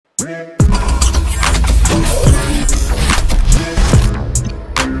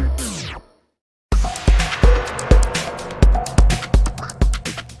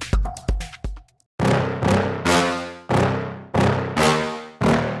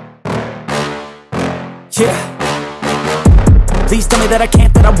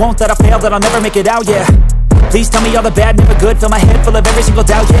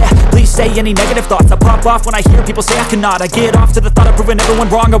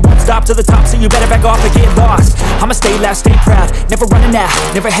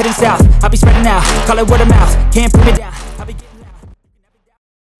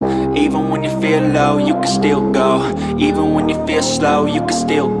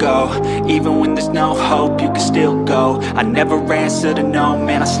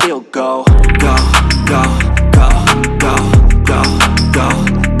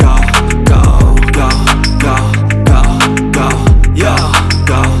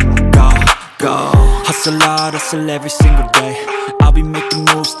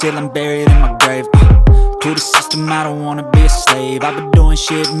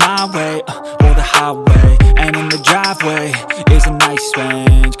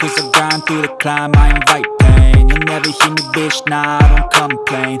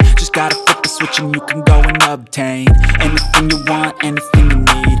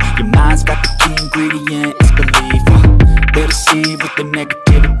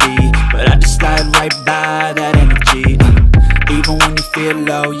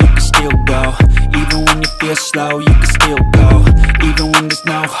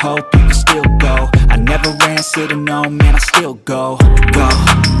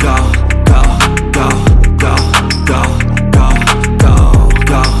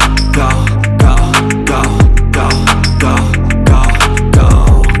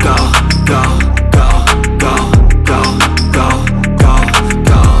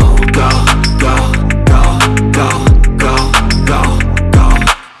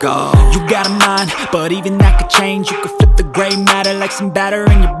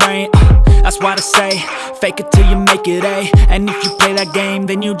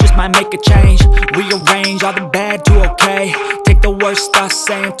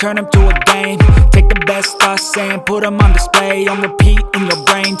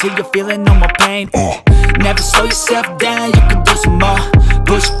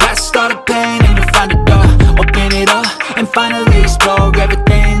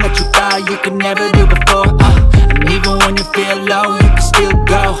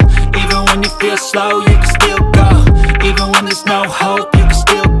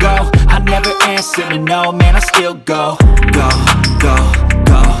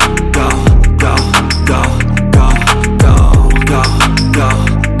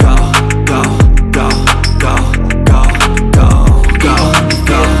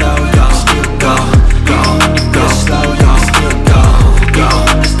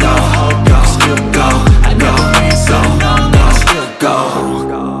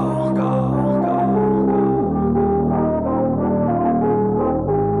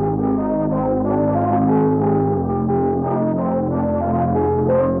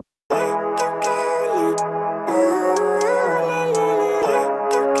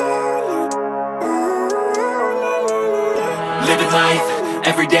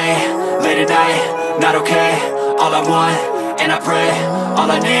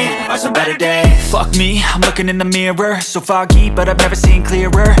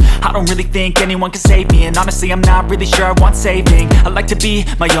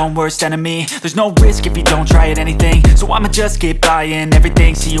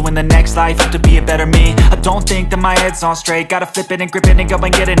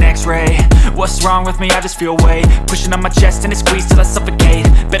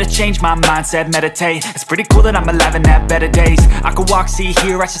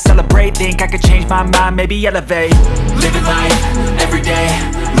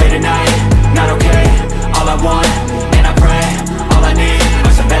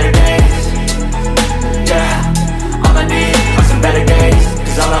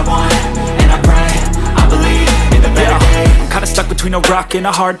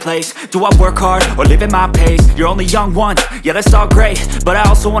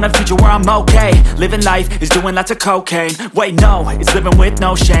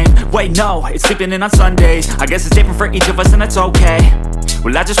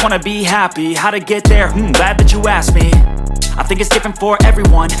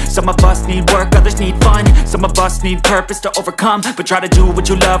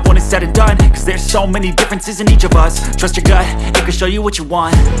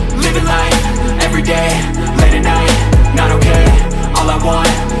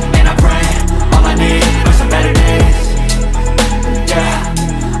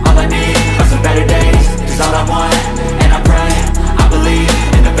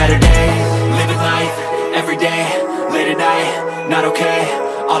okay.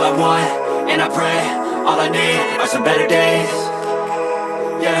 All I want, and I pray, all I need are some better days.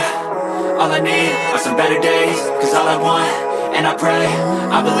 Yeah, all I need are some better days. Cause all I want, and I pray,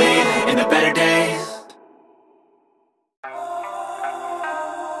 I believe in the better days.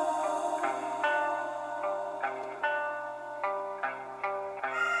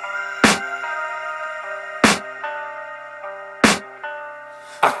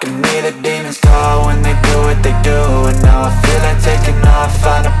 I can hear the demons call when they do what they do. And now I feel like taking off,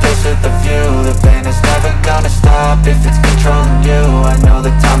 find a place with a view. The pain is never gonna stop if it's controlling you. I know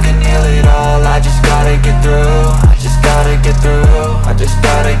that time can heal it all, I just gotta get through. I just gotta get through, I just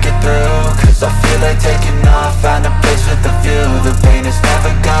gotta get through. Cause I feel like taking off, find a place with a view. The pain is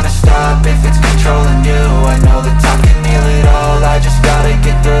never gonna stop if it's controlling you. I know that time can heal it all, I just gotta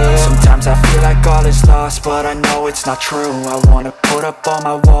get through. Sometimes I feel like all is lost, but I know it's not true. I wanna put up all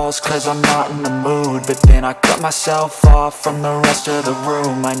my walls cause I'm not in the mood. But then I cut myself off from the rest of the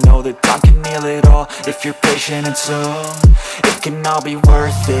room. I know that time can heal it all if you're patient and soon. It can all be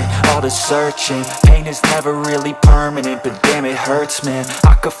worth it, all the searching. Pain is never really permanent, but damn it hurts, man.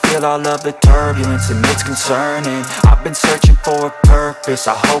 I could feel all of the turbulence and it's concerning. I've been searching for a purpose,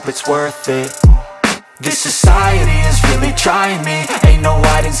 I hope it's worth it. This society is really trying me. Ain't no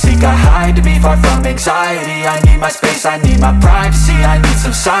hide and seek, I hide to be far from anxiety. I need my space, I need my privacy. I need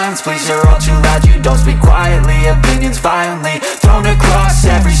some silence, please, you're all too loud. You don't speak quietly, opinions violently thrown across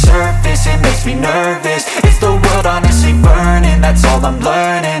every surface. It makes me nervous, is the world honestly burning? That's all I'm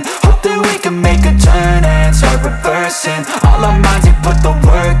learning. Hope that we can make a turn and start reversing all our minds and put the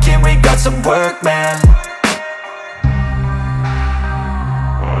work in. We got some work, man.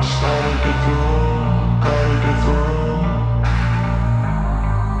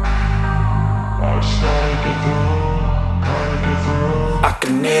 I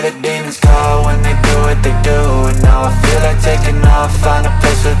can hear the demons call when they do what they do. And now I feel like taking off, find a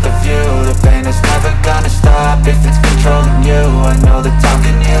place with a view. The pain is never gonna stop if it's controlling you. I know that time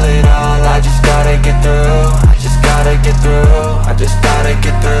can heal it all, I just gotta get through. I just gotta get through, I just gotta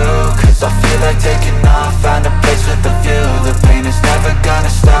get through. Cause I feel like taking off, find a place with a view. The pain is never gonna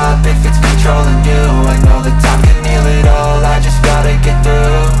stop if it's controlling you. I know that time can heal it all, I just gotta get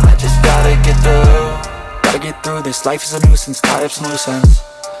through. I just gotta get through. Gotta get through this, life is a nuisance, tie up some loose ends.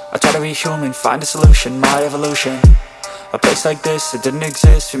 I try to be human, find a solution, my evolution. A place like this, it didn't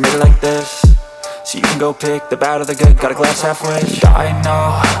exist, we made it like this. So you can go pick the bad or the good, got a glass half wish. I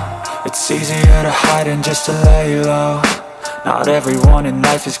know, it's easier to hide than just to lay low. Not everyone in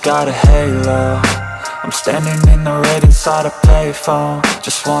life has got a halo. I'm standing in the red inside a payphone,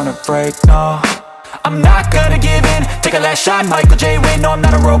 just wanna break, no. I'm not gonna give in, take a last shot, Michael J. Win. No, I'm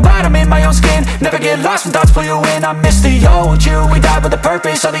not a robot, I'm in my own skin. Never get lost when thoughts pull you in. I miss the old you, we died with a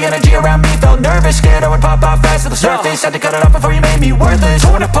purpose. All the energy around me felt nervous, scared I would pop out fast to the surface. Had to cut it off before you made me worthless.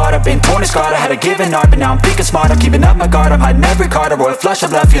 Torn apart, I've been torn and scarred. I had a given art, but now I'm thinking smart. I'm keeping up my guard, I'm hiding every card. A royal flush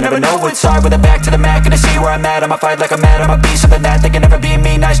of left, you never know what's hard. With a back to the mat, gonna see where I'm at. I'ma fight like I'm mad, I'ma be something that they can never be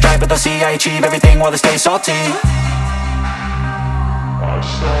me. Nice try, but they'll see I achieve everything while they stay salty.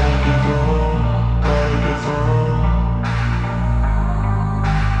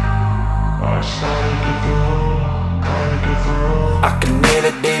 I can hear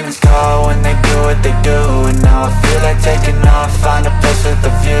the demons call when they do what they do. And now I feel like taking off, find a place with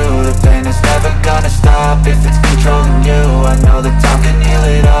a view. The pain is never gonna stop if it's controlling you. I know that time can heal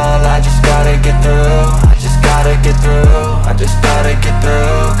it all, I just gotta get through. I just gotta get through, I just gotta get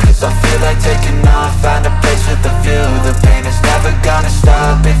through. Cause I feel like taking off, find a place with a view. The pain is never gonna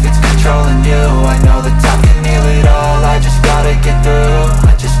stop if it's controlling you. I know that time can heal it all, I just gotta get through.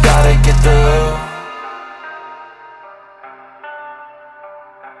 I just gotta get through.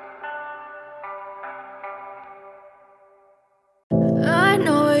 I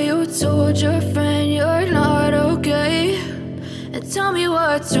know you told your friend you're not okay, and tell me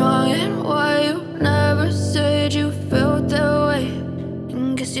what's wrong and why you never said you felt that way.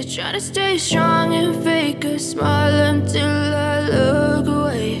 And guess you're trying to stay strong and fake a smile until I look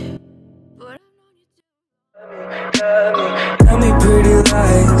away. But tell me pretty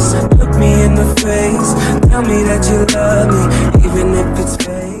lies, look me in the face, tell me that you love me, even if it's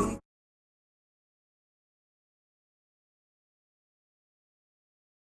fake.